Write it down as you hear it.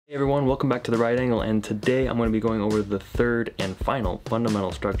Hey everyone, welcome back to The Right Angle, and today I'm going to be going over the third and final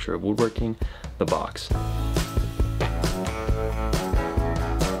fundamental structure of woodworking, the box.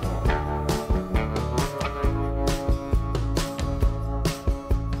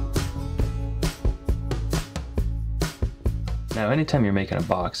 Now anytime you're making a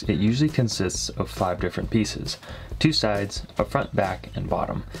box, it usually consists of 5 different pieces: 2 sides, a front, back, and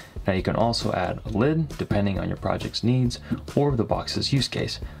bottom. Now you can also add a lid depending on your project's needs or the box's use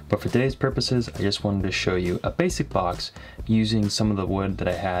case. But for today's purposes, I just wanted to show you a basic box using some of the wood that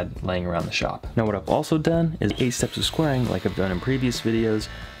I had laying around the shop. Now what I've also done is 8 steps of squaring like I've done in previous videos,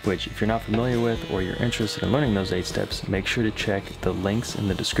 which if you're not familiar with or you're interested in learning those 8 steps, make sure to check the links in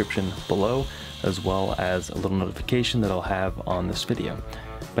the description below, as well as a little notification that I'll have on this video.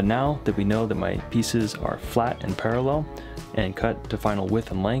 But now that we know that my pieces are flat and parallel and cut to final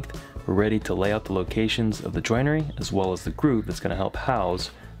width and length, we're ready to lay out the locations of the joinery as well as the groove that's going to help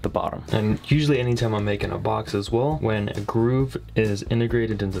house the bottom. And usually anytime I'm making a box as well, when a groove is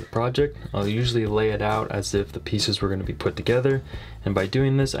integrated into the project, I'll usually lay it out as if the pieces were going to be put together. And by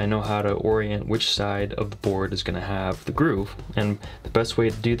doing this, I know how to orient which side of the board is going to have the groove. And the best way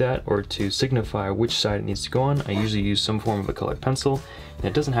to do that, or to signify which side it needs to go on, I usually use some form of a colored pencil. And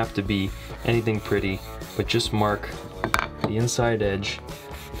it doesn't have to be anything pretty, but just mark the inside edge.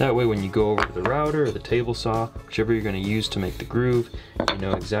 That way when you go over to the router or the table saw, whichever you're going to use to make the groove, you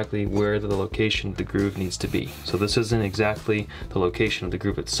know exactly where the location of the groove needs to be. So this isn't exactly the location of the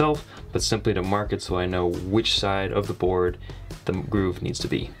groove itself, but simply to mark it so I know which side of the board the groove needs to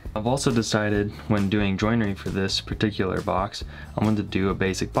be. I've also decided when doing joinery for this particular box, I'm going to do a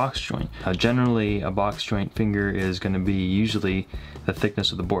basic box joint. Generally a box joint finger is going to be usually the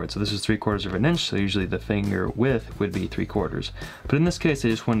thickness of the board. So this is 3/4 of an inch, so usually the finger width would be 3/4. But in this case I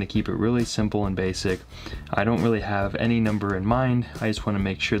just wanted to keep it really simple and basic. I don't really have any number in mind. I just want to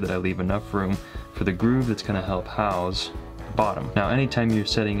make sure that I leave enough room for the groove that's going to help house the bottom. Now anytime you're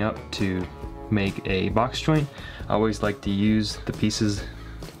setting up to make a box joint, I always like to use the pieces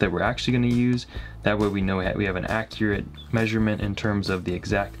that we're actually going to use. That way we know we have an accurate measurement in terms of the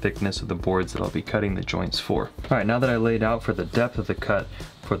exact thickness of the boards that I'll be cutting the joints for. Alright, now that I laid out for the depth of the cut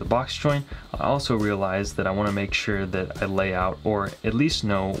for the box joint, I also realized that I want to make sure that I lay out, or at least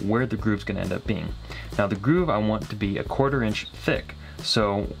know, where the groove's going to end up being. Now the groove I want to be 1/4 inch thick,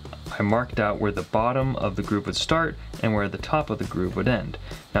 so I marked out where the bottom of the groove would start and where the top of the groove would end.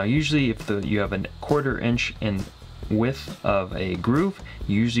 Now usually if you have 1/4 inch in width of a groove,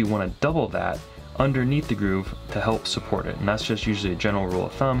 you usually want to double that underneath the groove to help support it, and that's just usually a general rule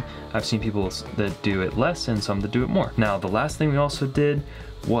of thumb. I've seen people that do it less and some that do it more. Now the last thing we also did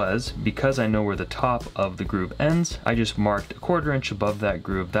was, because I know where the top of the groove ends, I just marked 1/4 inch above that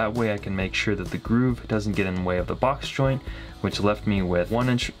groove. That way I can make sure that the groove doesn't get in the way of the box joint, which left me with 1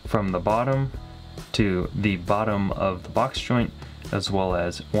 inch from the bottom to the bottom of the box joint, as well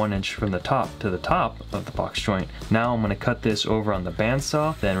as 1 inch from the top to the top of the box joint. Now I'm going to cut this over on the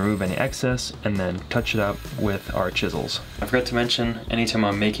bandsaw, then remove any excess, and then touch it up with our chisels. I forgot to mention, anytime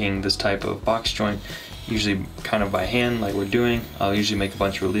I'm making this type of box joint, usually kind of by hand like we're doing, I'll usually make a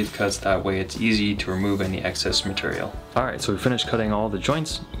bunch of relief cuts. That way it's easy to remove any excess material. Alright, so we finished cutting all the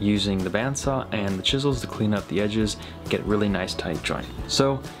joints using the bandsaw and the chisels to clean up the edges, get a really nice tight joint.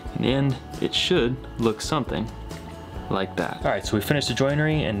 So in the end, it should look something like that. Alright, so we finished the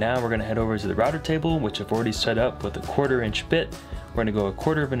joinery, and now we're going to head over to the router table, which I've already set up with a 1/4 inch bit. We're going to go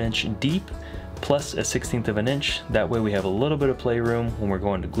 1/4 inch deep plus a 1/16 of an inch. That way we have a little bit of playroom when we're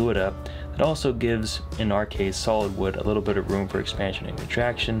going to glue it up. It also gives, in our case, solid wood a little bit of room for expansion and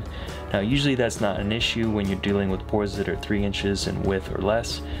contraction. Now usually that's not an issue when you're dealing with boards that are 3 inches in width or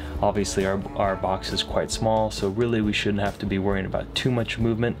less. Obviously our box is quite small, so really we shouldn't have to be worrying about too much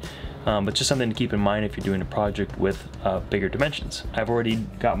movement. But just something to keep in mind if you're doing a project with bigger dimensions. I've already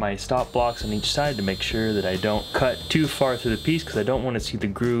got my stop blocks on each side to make sure that I don't cut too far through the piece, because I don't want to see the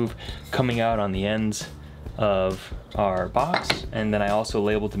groove coming out on the ends of our box. And then I also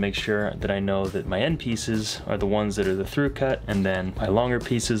labeled to make sure that I know that my end pieces are the ones that are the through cut, and then my longer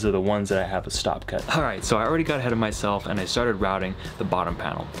pieces are the ones that I have a stop cut. Alright, so I already got ahead of myself and I started routing the bottom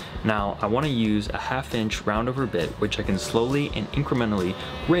panel. Now I want to use a 1/2 inch round over bit, which I can slowly and incrementally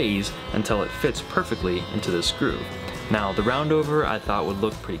raise until it fits perfectly into this groove. Now the round over I thought would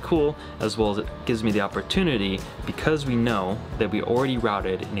look pretty cool, as well as it gives me the opportunity, because we know that we already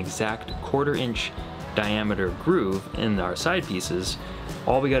routed an exact 1/4 inch diameter groove in our side pieces.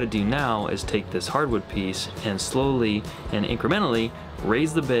 All we got to do now is take this hardwood piece and slowly and incrementally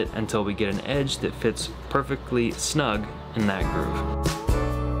raise the bit until we get an edge that fits perfectly snug in that groove.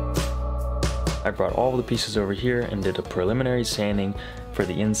 I brought all the pieces over here and did a preliminary sanding for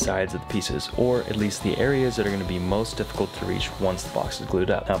the insides of the pieces, or at least the areas that are going to be most difficult to reach once the box is glued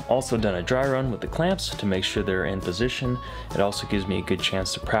up. I've also done a dry run with the clamps to make sure they're in position. It also gives me a good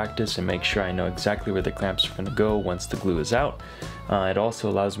chance to practice and make sure I know exactly where the clamps are going to go once the glue is out. It also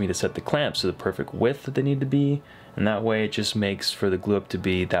allows me to set the clamps to the perfect width that they need to be, and that way it just makes for the glue up to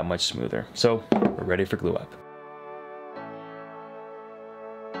be that much smoother. So we're ready for glue up.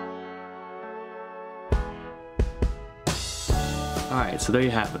 Alright, so there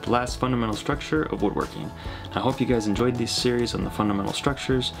you have it, the last fundamental structure of woodworking. I hope you guys enjoyed this series on the fundamental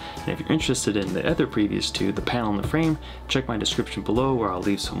structures, and if you're interested in the other previous two, the panel and the frame, check my description below where I'll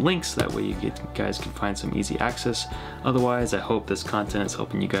leave some links, that way you guys can find some easy access. Otherwise, I hope this content is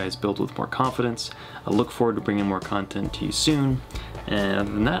helping you guys build with more confidence. I look forward to bringing more content to you soon, and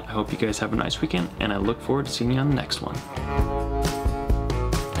other than that, I hope you guys have a nice weekend, and I look forward to seeing you on the next one.